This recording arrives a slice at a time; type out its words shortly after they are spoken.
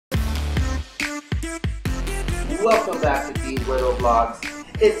Welcome back to Bday Vlogs.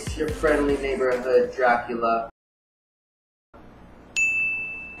 It's your friendly neighborhood Dracula.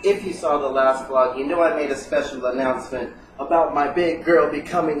 If you saw the last vlog, you know I made a special announcement about my big girl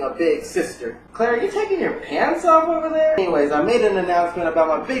becoming a big sister. Claire, are you taking your pants off over there? Anyways, I made an announcement about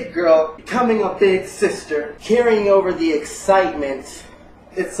my big girl becoming a big sister, carrying over the excitement.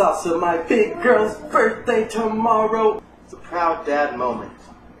 It's also my big girl's birthday tomorrow. It's a proud dad moment.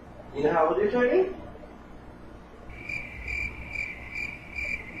 You know how old you're turning?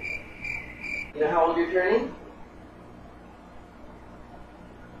 You know how old you're turning?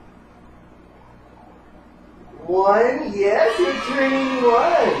 One? Yes, you're turning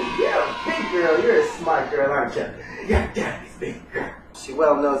one. You're a big girl. You're a smart girl, aren't you? You're daddy's big girl. She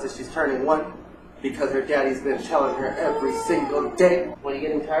well knows that she's turning one because her daddy's been telling her every single day. What, are you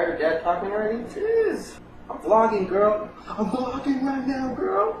getting tired of dad talking already? Jeez. I'm vlogging, girl. I'm vlogging right now,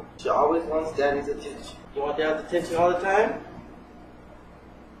 girl. She always wants daddy's attention. You want dad's attention all the time?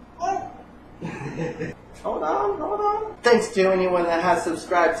 Oh. Hold on. Thanks to anyone that has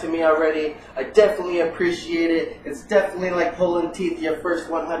subscribed to me already. I definitely appreciate it. It's definitely like pulling teeth, your first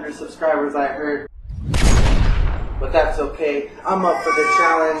 100 subscribers, I heard. But that's okay. I'm up for the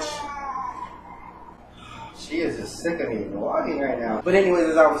challenge. She is just sick of me vlogging right now. But anyways,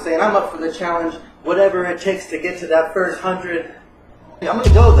 as I was saying, I'm up for the challenge. Whatever it takes to get to that first 100. I'm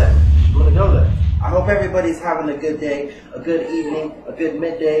gonna go there. I hope everybody's having a good day, a good evening, a good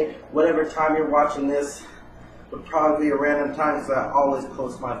midday, whatever time you're watching this. Would probably be a random time because I always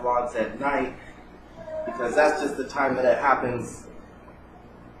post my vlogs at night because that's just the time that it happens.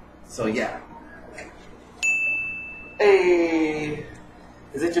 So yeah. Hey,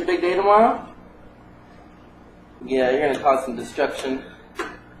 is it your big day tomorrow? Yeah, you're gonna cause some destruction.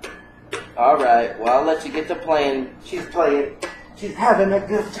 Alright, well I'll let you get to playing. She's playing. She's having a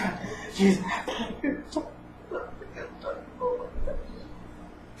good time. She's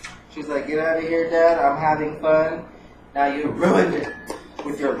like, get out of here, Dad. I'm having fun. Now you ruined it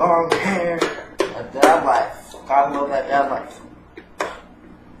with your long hair. A dad life. God love that dad life.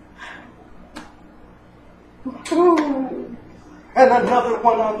 And another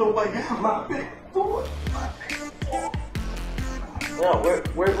one on the way. My big boy. Well,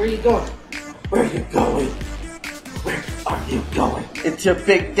 where are you going? Where are you going? Where are you going? It's your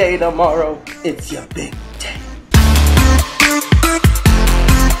big day tomorrow. It's your big day.